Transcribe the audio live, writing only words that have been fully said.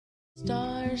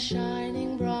Stars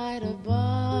shining bright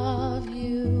above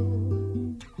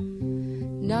you.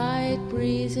 Night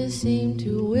breezes seem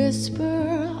to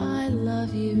whisper, I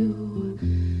love you.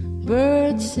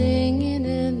 Birds singing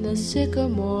in the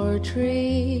sycamore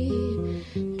tree.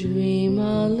 Dream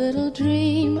a little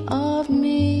dream of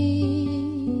me.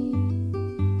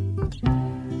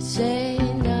 Say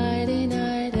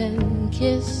nighty-night and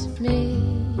kiss me.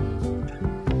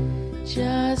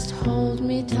 Just hold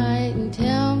me tight and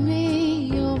tell me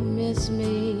you'll miss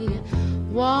me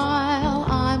while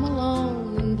I'm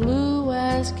alone and blue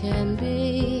as can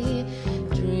be.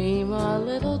 Dream a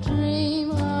little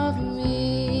dream of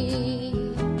me.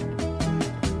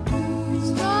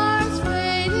 Stars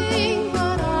fading,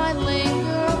 but I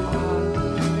linger on,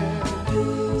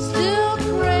 dear, still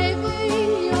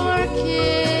craving your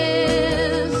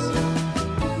kiss.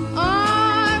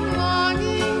 I'm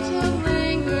longing to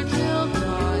linger till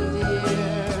dawn, dear,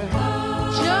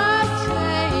 just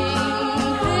saying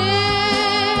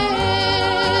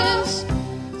this.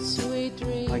 Sweet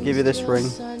dreams. I give you this ring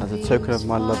as a token of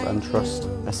my love and trust,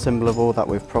 a symbol of all that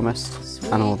we've promised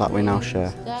and all that we now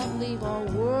share.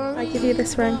 I give you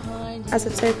this ring as a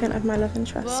token of my love and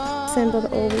trust, a symbol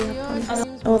that all we have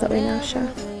promised, all that we now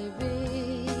share.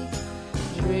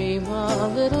 Dream a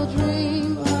little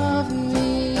dream of me.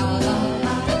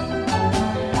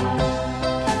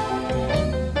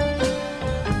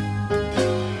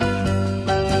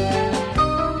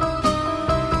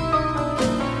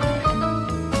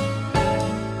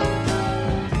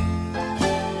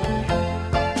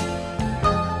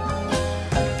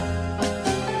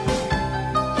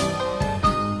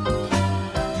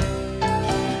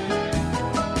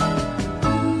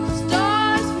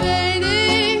 Stars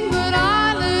fading, but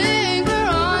I linger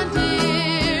on,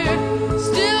 dear,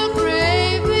 still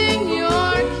craving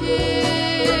your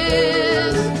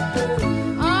kiss.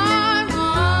 I'm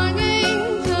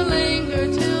longing to linger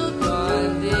till dawn,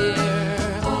 dear,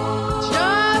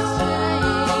 just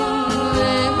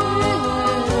saying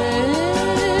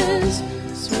this.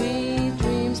 Sweet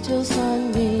dreams till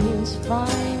sunbeams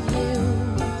find you.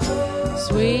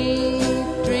 Sweet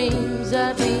dreams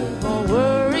that leave all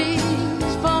worries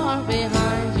far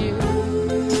behind you.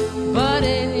 But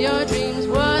in your dreams,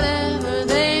 whatever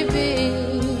they be,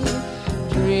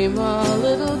 dream a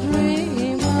little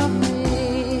dream of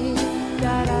me.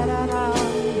 Da da da da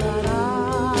da da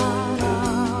da.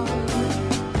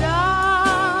 Da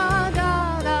da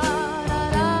da da da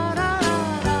da da.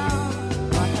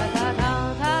 Da da da da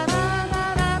da da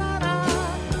da da.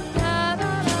 Da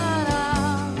da da da.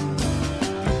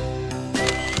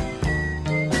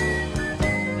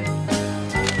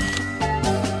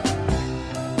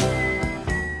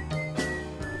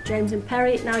 James and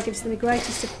Perry, it now gives them the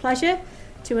greatest of pleasure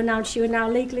to announce you are now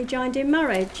legally joined in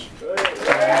marriage.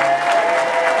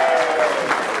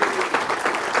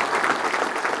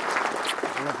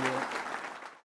 Love you.